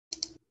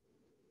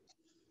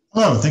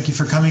Hello, thank you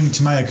for coming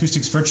to my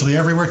Acoustics Virtually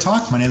Everywhere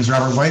talk. My name is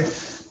Robert White.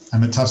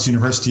 I'm at Tufts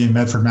University in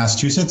Medford,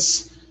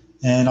 Massachusetts,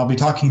 and I'll be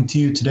talking to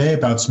you today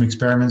about some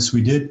experiments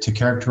we did to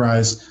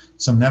characterize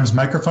some MEMS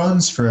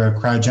microphones for a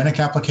cryogenic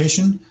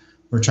application.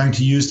 We're trying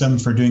to use them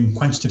for doing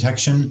quench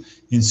detection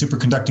in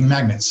superconducting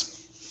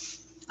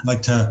magnets. I'd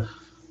like to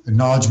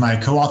acknowledge my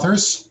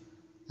co-authors.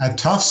 At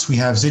Tufts, we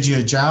have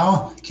Zijia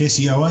Zhao,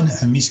 Casey Owen,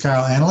 and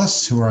Miskail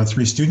Analysts, who are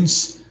three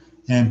students,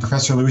 and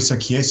Professor Luisa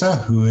Chiesa,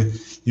 who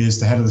is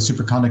the head of the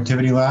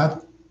Superconductivity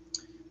Lab.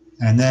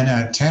 And then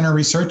at Tanner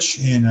Research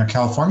in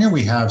California,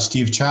 we have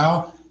Steve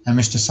Chow,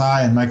 Amish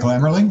Desai, and Michael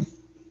Emmerling.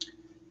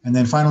 And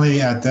then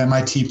finally, at the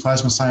MIT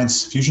Plasma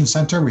Science Fusion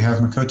Center, we have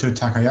Makoto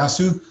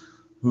Takayasu,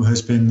 who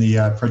has been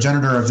the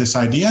progenitor of this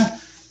idea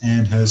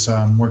and has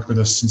worked with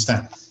us since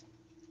then.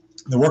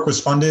 The work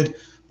was funded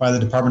by the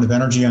Department of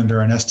Energy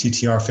under an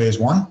STTR Phase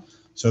 1.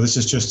 So this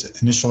is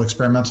just initial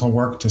experimental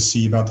work to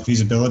see about the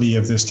feasibility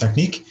of this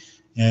technique.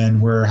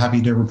 And we're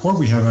happy to report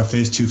we have a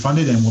Phase 2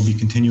 funded, and we'll be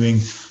continuing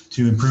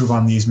to improve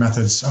on these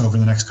methods over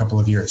the next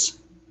couple of years.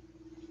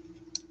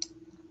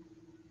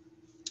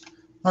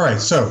 All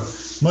right, so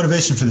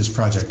motivation for this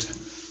project.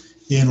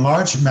 In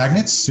large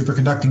magnets,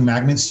 superconducting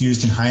magnets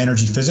used in high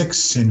energy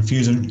physics in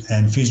fusion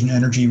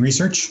energy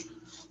research,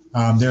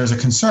 there is a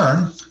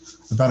concern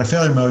about a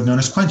failure mode known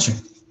as quenching.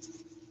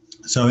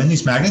 So in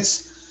these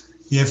magnets,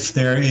 if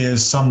there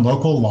is some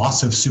local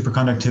loss of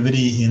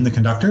superconductivity in the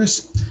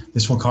conductors,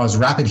 this will cause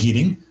rapid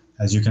heating,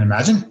 as you can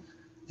imagine,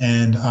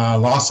 and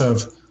loss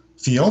of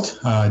field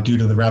due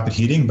to the rapid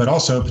heating, but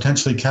also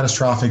potentially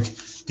catastrophic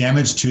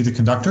damage to the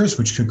conductors,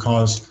 which could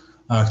cause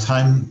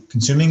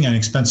time-consuming and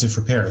expensive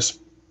repairs.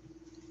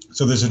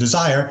 So there's a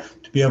desire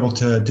to be able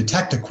to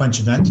detect a quench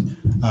event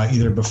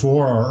either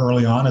before or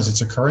early on as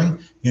it's occurring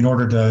in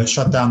order to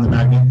shut down the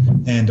magnet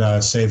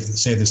and save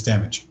this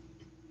damage.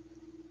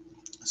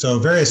 So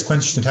various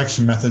quench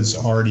detection methods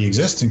already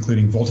exist,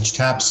 including voltage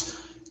taps,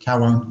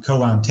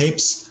 co-wound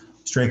tapes,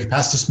 stray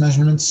capacitance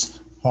measurements,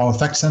 Hall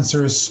effect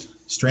sensors,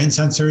 strain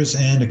sensors,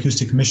 and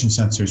acoustic emission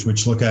sensors,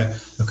 which look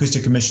at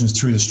acoustic emissions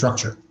through the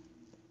structure.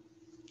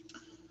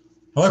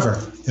 However,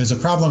 there's a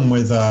problem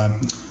with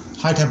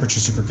high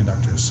temperature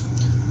superconductors.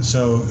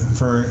 So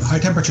for high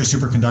temperature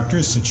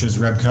superconductors, such as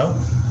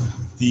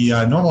REBCO,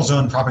 the normal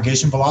zone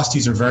propagation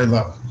velocities are very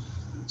low.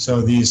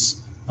 So these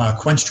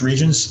quenched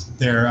regions,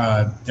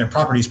 their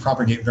properties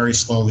propagate very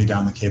slowly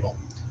down the cable,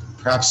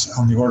 perhaps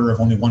on the order of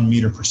only 1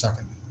 meter per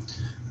second.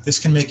 This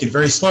can make it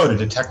very slow to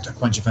detect a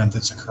quench event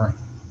that's occurring.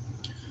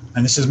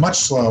 And this is much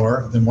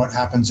slower than what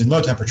happens in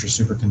low temperature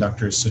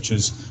superconductors, such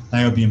as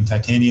niobium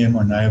titanium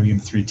or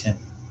niobium 3 tin.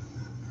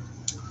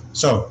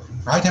 So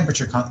for high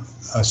temperature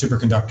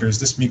superconductors,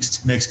 this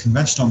makes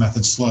conventional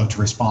methods slow to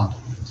respond.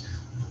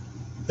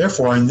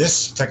 Therefore, in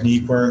this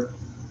technique, we're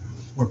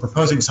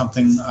proposing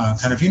something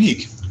kind of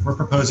unique. We're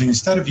proposing,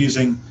 instead of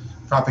using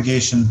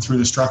propagation through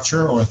the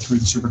structure or through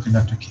the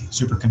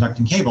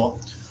superconducting cable,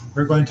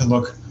 we're going to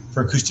look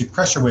for acoustic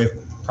pressure wave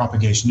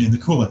propagation in the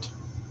coolant.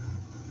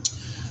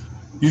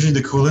 Usually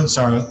the coolants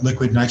are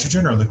liquid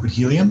nitrogen or liquid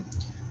helium,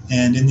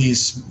 and in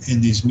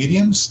these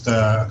mediums,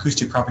 the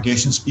acoustic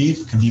propagation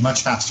speed can be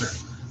much faster,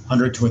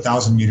 100 to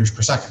 1,000 meters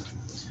per second.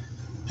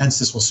 Hence,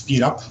 this will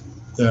speed up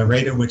the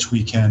rate at which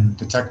we can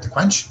detect the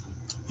quench.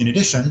 In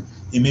addition,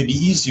 it may be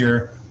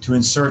easier to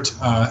insert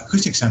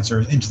acoustic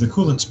sensors into the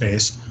coolant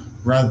space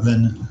rather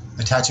than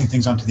attaching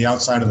things onto the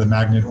outside of the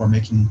magnet or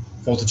making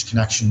voltage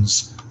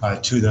connections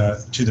to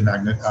the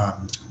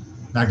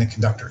magnet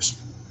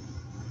conductors.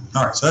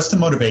 All right, so that's the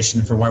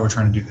motivation for why we're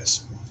trying to do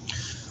this.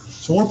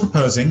 So what we're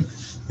proposing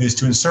is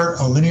to insert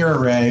a linear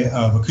array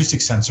of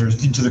acoustic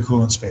sensors into the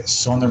coolant space.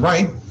 So on the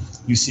right,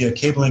 you see a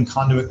cabling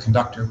conduit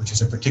conductor, which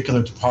is a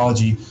particular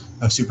topology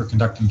of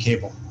superconducting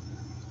cable.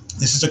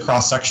 This is a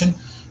cross section,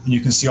 and you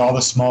can see all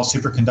the small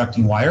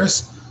superconducting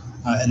wires,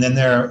 and then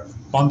they're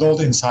bundled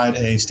inside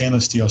a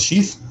stainless steel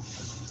sheath.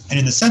 And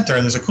in the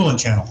center, there's a coolant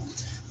channel.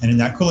 And in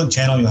that coolant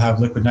channel, you'll have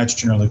liquid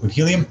nitrogen or liquid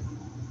helium.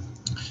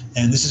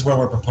 And this is where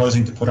we're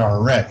proposing to put our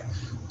array.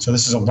 So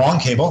this is a long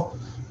cable,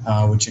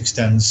 which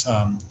extends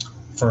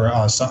for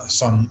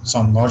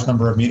some large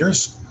number of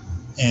meters.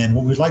 And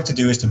what we'd like to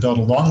do is to build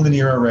a long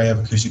linear array of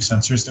acoustic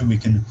sensors that we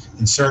can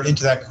insert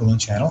into that coolant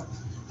channel.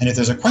 And if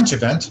there's a quench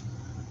event,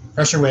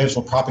 pressure waves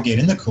will propagate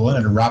in the coolant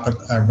at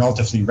a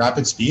relatively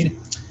rapid speed,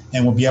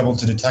 and we'll be able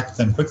to detect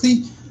them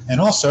quickly. And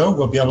also,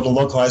 we'll be able to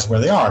localize where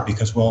they are,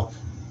 because we'll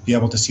be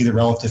able to see the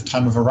relative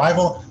time of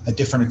arrival at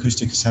different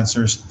acoustic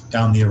sensors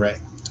down the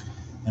array.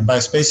 And by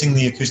spacing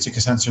the acoustic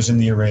sensors in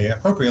the array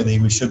appropriately,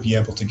 we should be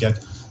able to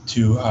get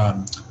to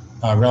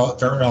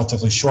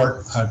relatively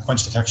short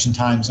quench detection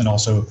times and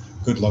also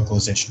good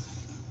localization.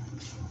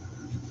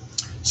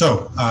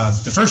 So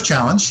the first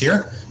challenge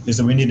here is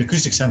that we need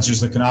acoustic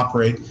sensors that can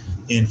operate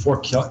in 4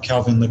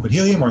 Kelvin liquid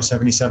helium or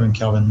 77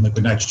 Kelvin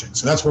liquid nitrogen.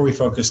 So that's where we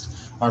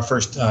focused our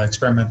first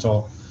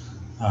experimental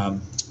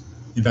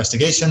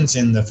investigations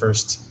in the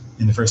first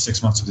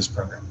 6 months of this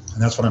program.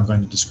 And that's what I'm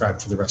going to describe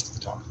for the rest of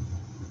the talk.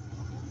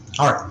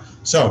 All right,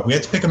 So we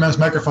had to pick a MEMS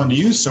microphone to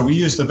use. So we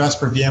used the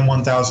Vesper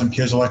VM1000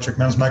 piezoelectric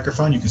MEMS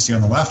microphone. You can see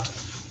on the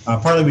left.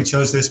 Partly we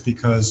chose this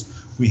because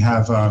we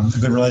have a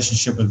good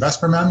relationship with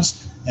Vesper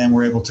MEMS, and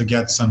we're able to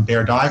get some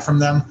bare die from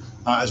them,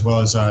 as well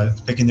as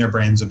picking their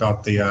brains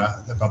about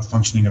the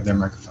functioning of their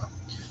microphone.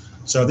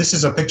 So this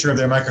is a picture of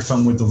their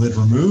microphone with the lid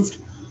removed.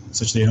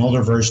 Essentially an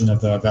older version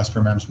of the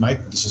Vesper MEMS mic.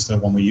 This is the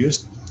one we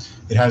used.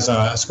 It has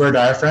a square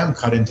diaphragm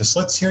cut into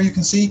slits here, you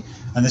can see,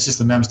 and this is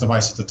the MEMS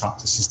device at the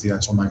top. This is the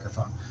actual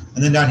microphone.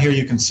 And then down here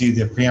you can see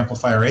the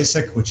preamplifier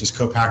ASIC, which is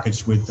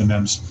co-packaged with the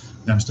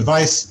MEMS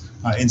device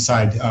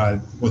inside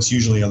what's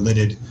usually a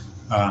lidded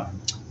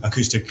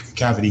acoustic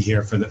cavity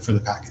here for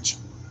the package.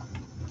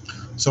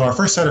 So our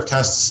first set of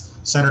tests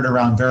centered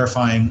around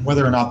verifying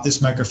whether or not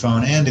this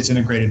microphone and its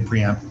integrated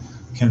preamp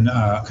can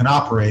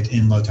operate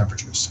in low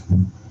temperatures.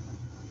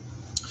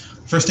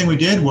 First thing we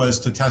did was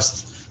to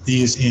test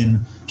these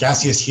in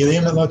gaseous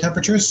helium at low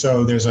temperatures.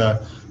 So there's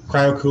a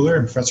cryocooler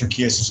in Professor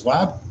Kies's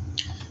lab,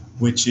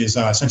 which is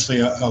essentially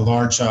a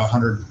large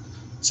 100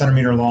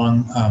 centimeter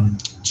long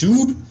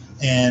tube,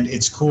 and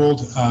it's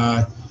cooled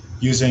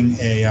using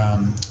a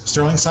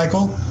Stirling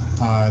cycle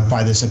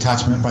by the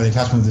attachment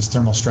of this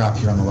thermal strap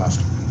here on the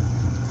left.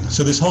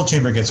 So this whole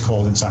chamber gets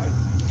cold inside.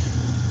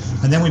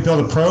 And then we build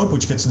a probe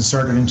which gets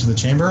inserted into the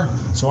chamber.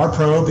 So our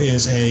probe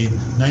is a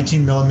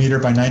 19 millimeter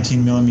by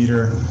 19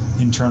 millimeter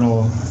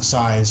internal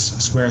size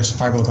square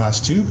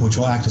fiberglass tube, which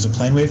will act as a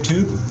plane wave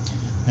tube.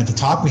 At the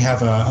top, we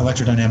have an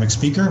electrodynamic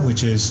speaker,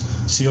 which is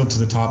sealed to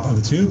the top of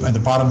the tube, and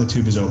the bottom of the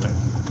tube is open.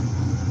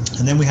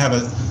 And then we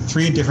have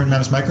 3 different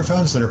MEMS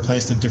microphones that are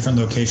placed at different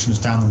locations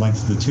down the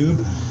length of the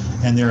tube,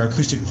 and there are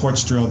acoustic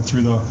ports drilled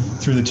through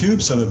the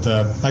tube so that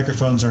the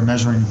microphones are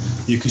measuring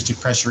the acoustic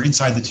pressure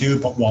inside the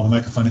tube, while the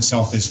microphone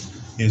itself is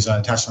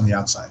attached on the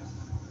outside.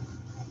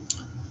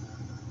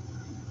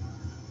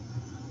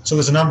 So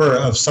there's a number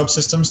of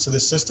subsystems to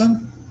this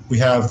system. We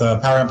have the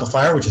power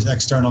amplifier, which is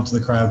external to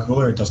the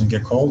cryocooler. It doesn't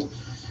get cold.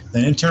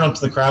 Then internal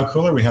to the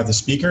cryocooler, we have the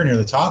speaker near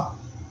the top.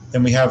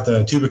 Then we have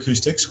the tube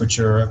acoustics, which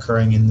are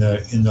occurring in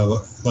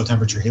the low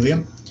temperature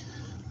helium.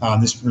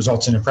 This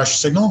results in a pressure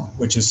signal,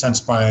 which is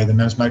sensed by the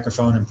MEMS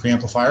microphone and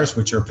preamplifiers,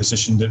 which are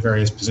positioned at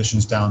various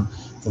positions down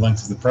the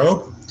length of the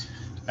probe.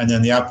 And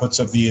then the outputs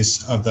of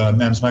the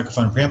MEMS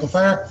microphone and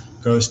preamplifier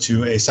goes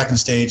to a second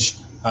stage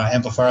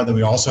amplifier that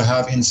we also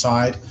have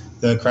inside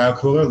the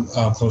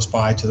cryocooler close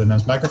by to the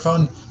MEMS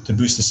microphone to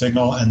boost the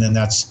signal, and then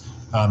that's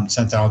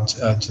sent out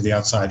to the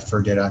outside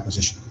for data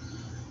acquisition.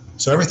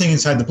 So everything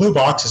inside the blue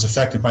box is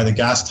affected by the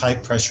gas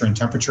type, pressure, and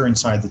temperature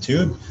inside the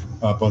tube,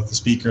 both the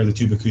speaker, the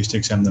tube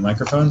acoustics, and the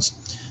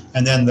microphones.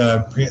 And then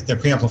the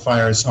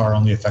preamplifiers are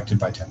only affected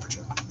by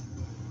temperature.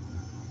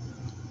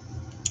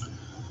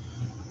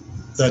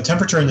 The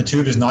temperature in the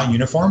tube is not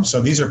uniform,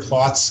 so these are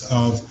plots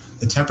of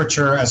the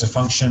temperature as a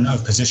function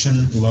of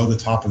position below the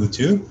top of the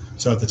tube.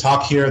 So at the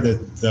top here,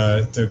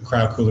 the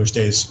cryocooler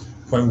stays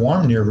quite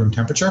warm, near room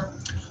temperature.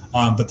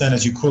 But then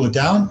as you cool it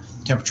down,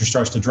 temperature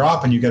starts to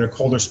drop, and you get a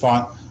colder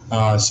spot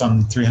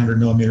some 300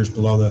 millimeters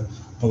below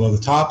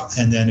the top,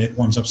 and then it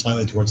warms up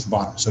slightly towards the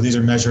bottom. So these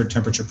are measured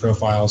temperature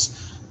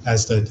profiles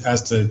as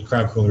the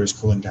cryocooler is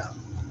cooling down.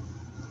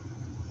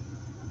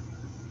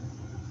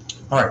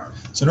 All right,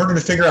 so in order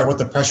to figure out what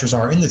the pressures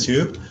are in the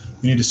tube,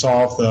 we need to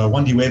solve the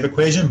 1D wave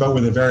equation, but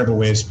with a variable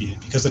wave speed.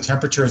 Because the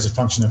temperature is a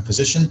function of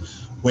position,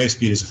 wave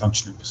speed is a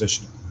function of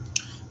position.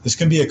 This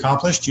can be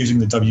accomplished using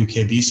the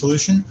WKB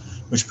solution,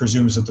 which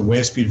presumes that the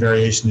wave speed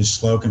variation is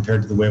slow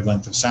compared to the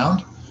wavelength of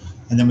sound.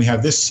 And then we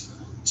have this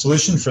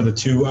solution for the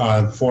two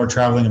forward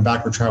traveling and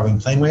backward traveling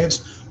plane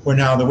waves, where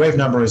now the wave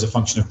number is a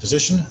function of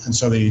position. And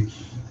so the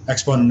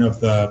exponent of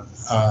the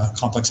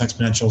complex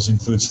exponentials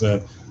includes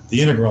the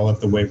integral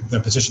of the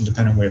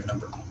position-dependent wave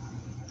number.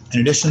 In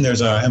addition,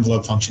 there's an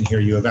envelope function here,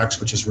 U of x,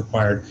 which is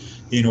required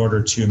in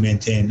order to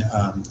maintain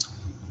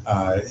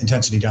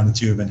intensity down the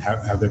tube and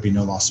have there be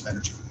no loss of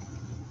energy.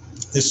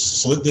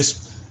 This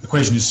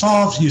equation is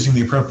solved using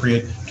the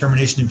appropriate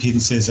termination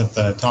impedances at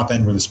the top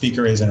end where the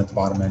speaker is and at the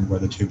bottom end where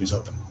the tube is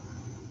open.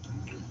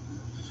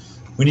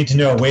 We need to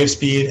know wave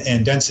speed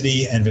and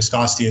density and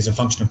viscosity as a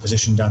function of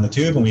position down the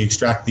tube, and we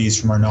extract these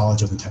from our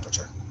knowledge of the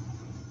temperature.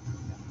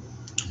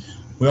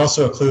 We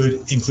also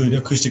include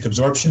acoustic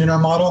absorption in our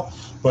model,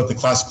 both the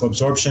classical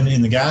absorption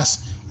in the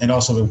gas and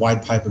also the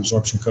wide pipe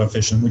absorption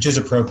coefficient, which is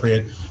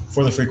appropriate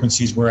for the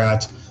frequencies we're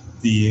at.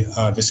 The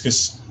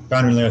viscous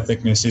boundary layer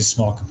thickness is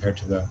small compared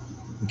to the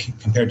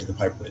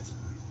pipe width.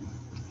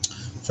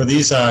 For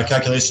these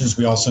calculations,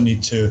 we also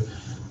need to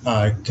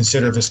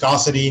consider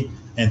viscosity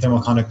and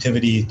thermal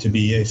conductivity to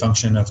be a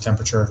function of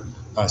temperature,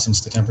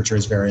 since the temperature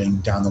is varying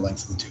down the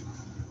length of the tube.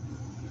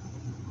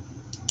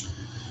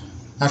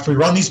 After we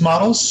run these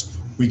models,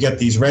 we get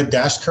these red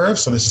dashed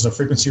curves. So this is a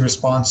frequency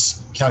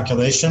response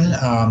calculation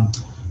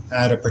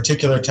at a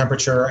particular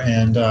temperature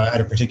and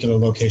at a particular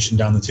location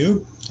down the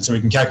tube. So we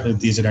can calculate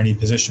these at any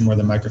position where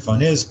the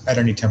microphone is at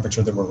any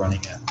temperature that we're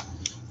running at.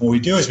 What we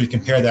do is we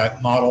compare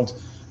that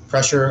modeled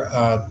pressure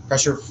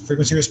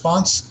frequency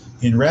response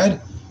in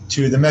red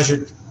to the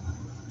measured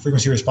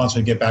frequency response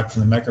we get back from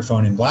the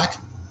microphone in black.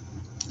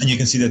 And you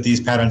can see that these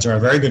patterns are a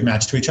very good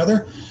match to each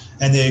other,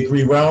 and they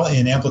agree well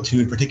in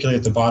amplitude, particularly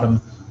at the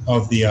bottom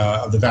of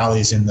the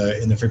valleys in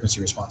the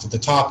frequency response. At the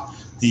top,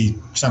 the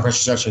sound pressure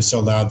is actually so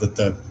loud that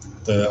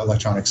the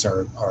electronics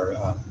are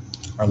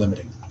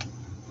limiting.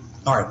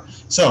 All right,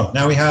 so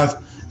now we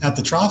have at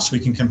the troughs, we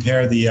can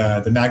compare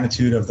the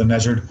magnitude of the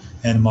measured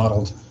and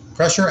modeled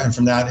pressure, and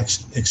from that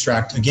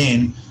extract a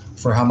gain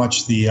for how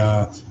much the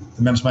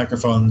MEMS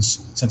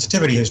microphone's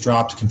sensitivity has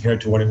dropped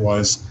compared to what it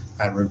was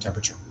at room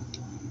temperature.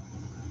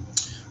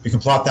 We can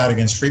plot that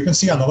against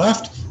frequency on the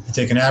left and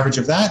take an average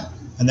of that,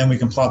 and then we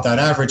can plot that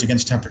average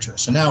against temperature.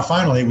 So now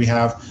finally we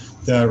have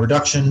the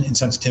reduction in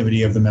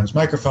sensitivity of the MEMS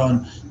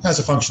microphone as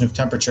a function of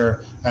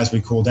temperature as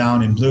we cool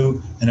down in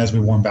blue and as we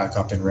warm back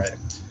up in red.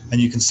 And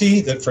you can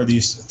see that for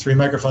these 3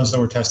 microphones that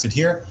were tested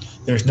here,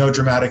 there's no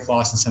dramatic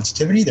loss in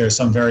sensitivity. There's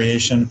some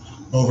variation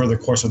over the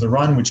course of the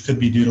run, which could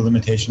be due to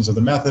limitations of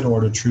the method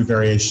or to true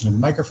variation of the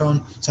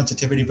microphone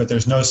sensitivity, but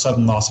there's no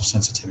sudden loss of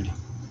sensitivity.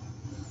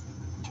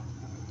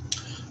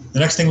 The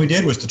next thing we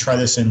did was to try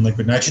this in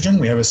liquid nitrogen.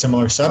 We have a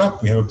similar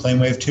setup. We have a plane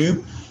wave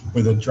tube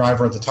with a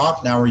driver at the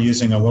top. Now we're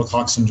using a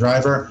Wilcoxon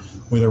driver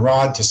with a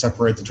rod to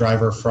separate the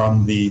driver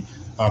from the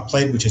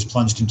plate, which is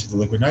plunged into the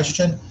liquid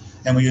nitrogen.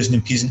 And we use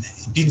an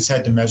impedance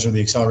head to measure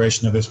the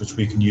acceleration of this, which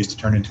we can use to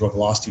turn into a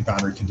velocity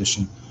boundary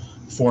condition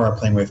for our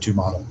plane wave tube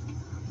model.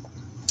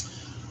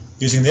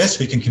 Using this,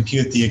 we can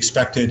compute the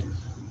expected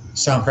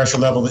sound pressure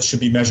level that should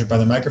be measured by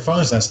the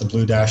microphones. That's the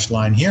blue dashed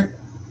line here,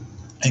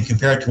 and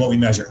compare it to what we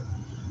measure.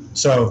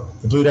 So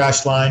the blue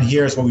dashed line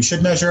here is what we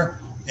should measure,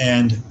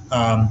 and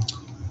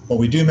what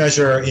we do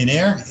measure in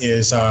air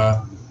is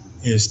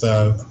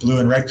the blue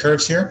and red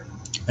curves here,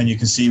 and you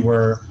can see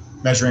we're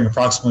measuring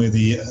approximately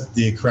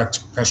the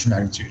correct pressure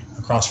magnitude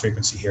across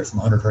frequency here from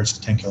 100 hertz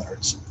to 10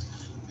 kilohertz.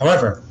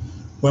 However,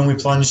 when we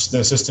plunge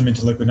the system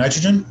into liquid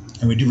nitrogen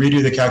and we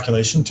redo the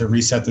calculation to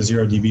reset the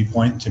 0 dB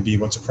point to be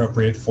what's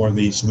appropriate for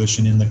the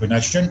solution in liquid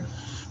nitrogen,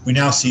 we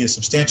now see a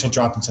substantial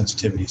drop in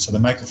sensitivity. So the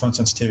microphone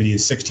sensitivity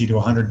is 60 to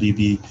 100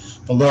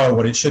 dB below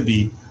what it should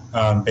be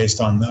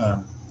based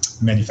on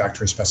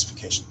manufacturer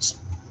specifications.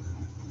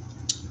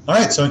 All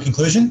right, so in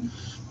conclusion,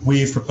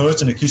 we've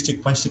proposed an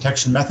acoustic quench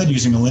detection method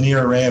using a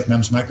linear array of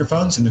MEMS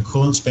microphones in the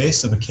coolant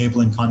space of a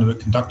cable and conduit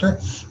conductor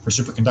for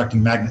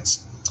superconducting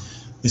magnets.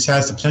 This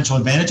has the potential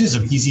advantages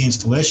of easy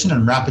installation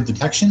and rapid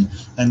detection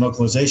and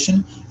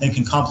localization, and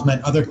can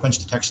complement other quench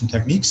detection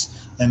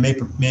techniques and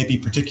may be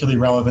particularly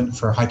relevant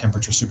for high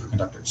temperature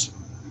superconductors.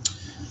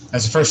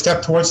 As a first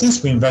step towards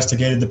this, we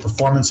investigated the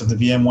performance of the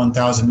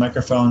VM1000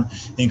 microphone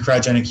in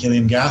cryogenic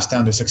helium gas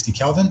down to 60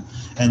 Kelvin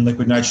and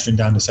liquid nitrogen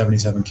down to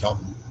 77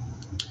 Kelvin.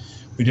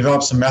 We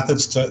developed some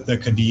methods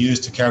that could be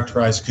used to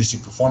characterize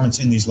acoustic performance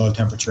in these low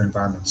temperature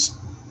environments.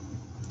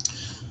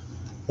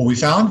 What we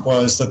found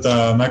was that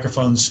the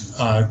microphones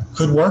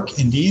could work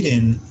indeed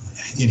in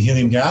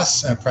helium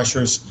gas at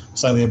pressures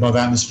slightly above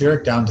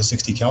atmospheric down to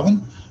 60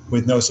 Kelvin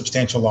with no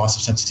substantial loss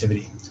of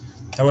sensitivity.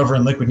 However,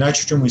 in liquid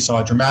nitrogen, we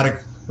saw a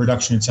dramatic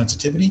reduction in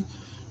sensitivity,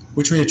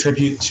 which we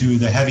attribute to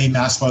the heavy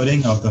mass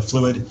loading of the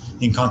fluid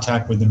in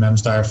contact with the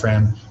MEMS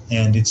diaphragm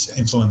and its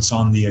influence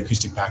on the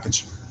acoustic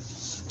package.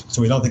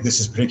 So we don't think this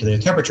is particularly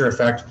a temperature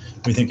effect.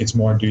 We think it's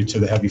more due to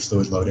the heavy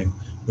fluid loading,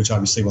 which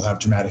obviously will have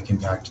dramatic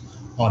impact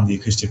on the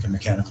acoustic and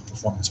mechanical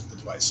performance of the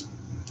device.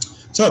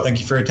 So thank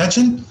you for your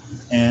attention,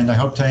 and I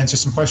hope to answer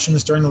some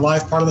questions during the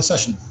live part of the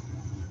session.